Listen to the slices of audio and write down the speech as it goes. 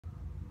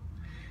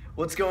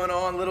What's going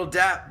on, Little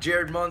Dap?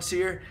 Jared Muntz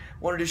here.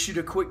 Wanted to shoot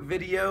a quick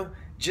video.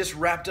 Just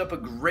wrapped up a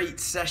great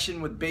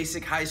session with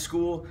Basic High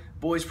School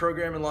boys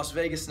program in Las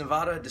Vegas,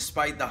 Nevada.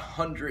 Despite the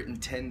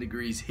 110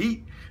 degrees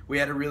heat, we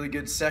had a really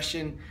good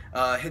session.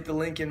 Hit the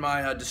link in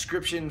my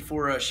description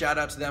for a shout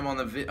out to them on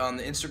the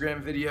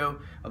Instagram video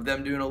of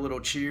them doing a little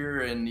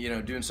cheer and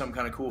doing some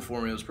kind of cool for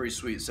me. It was pretty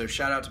sweet. So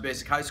shout out to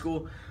Basic High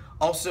School.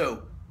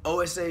 Also,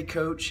 OSA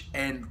coach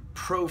and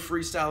pro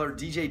freestyler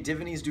DJ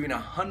Diviny is doing a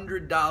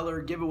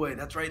 $100 giveaway.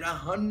 That's right, a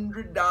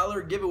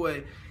 $100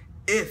 giveaway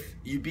if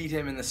you beat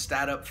him in the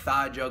Stat Up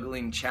Thigh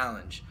Juggling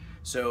Challenge.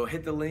 So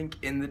hit the link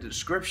in the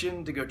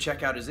description to go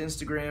check out his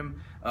Instagram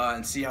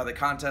and see how the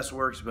contest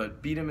works.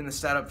 But beat him in the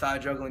Stat Up Thigh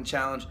Juggling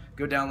Challenge.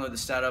 Go download the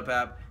Stat Up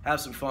app, have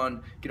some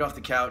fun, get off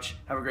the couch,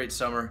 have a great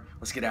summer.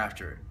 Let's get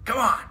after it. Come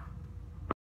on!